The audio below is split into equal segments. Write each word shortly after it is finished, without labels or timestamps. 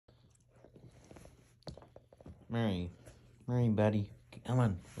Murry, buddy. Come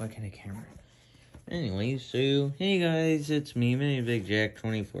on, look at the camera. Anyway, so, hey guys, it's me, Big Jack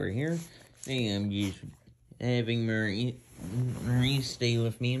 24 here. Hey, I'm just having Murry stay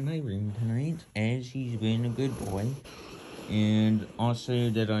with me in my room tonight, as he's been a good boy. And also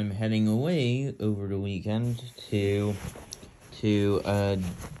that I'm heading away over the weekend to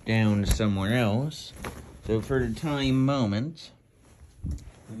down somewhere else. So for the moment,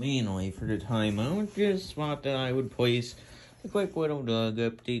 just thought that I would place a quick little dog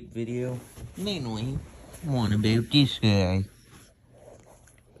update video. Mainly one about this guy.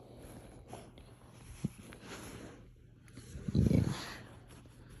 Yes.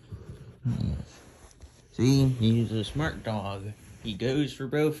 See, he's a smart dog. He goes for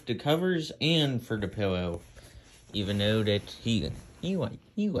both the covers and for the pillow. Even though that he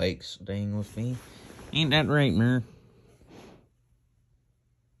likes staying with me. Ain't that right, Murr?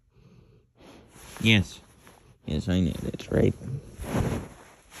 Yes. Yes, I know that's right.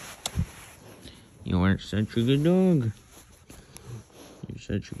 You are such a good dog. You're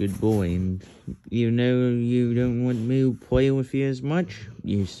such a good boy, and even though you don't want me to play with you as much,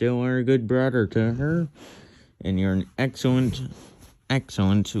 you still are a good brother to her, and you're an excellent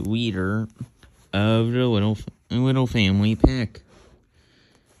leader of the little family pack.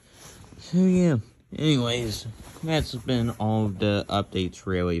 So yeah. Anyways, that's been all of the updates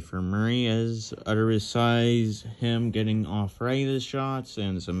really for Murry, as besides him getting arthritis shots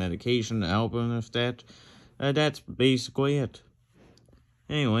and some medication to help him with that. That's basically it.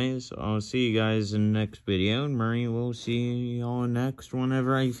 Anyways, I'll see you guys in the next video, and Murry will see y'all next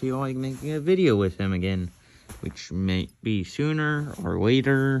whenever I feel like making a video with him again, which may be sooner or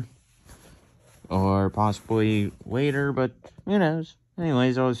later, or possibly later, but who knows.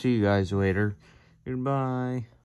 Anyways, I'll see you guys later. Goodbye.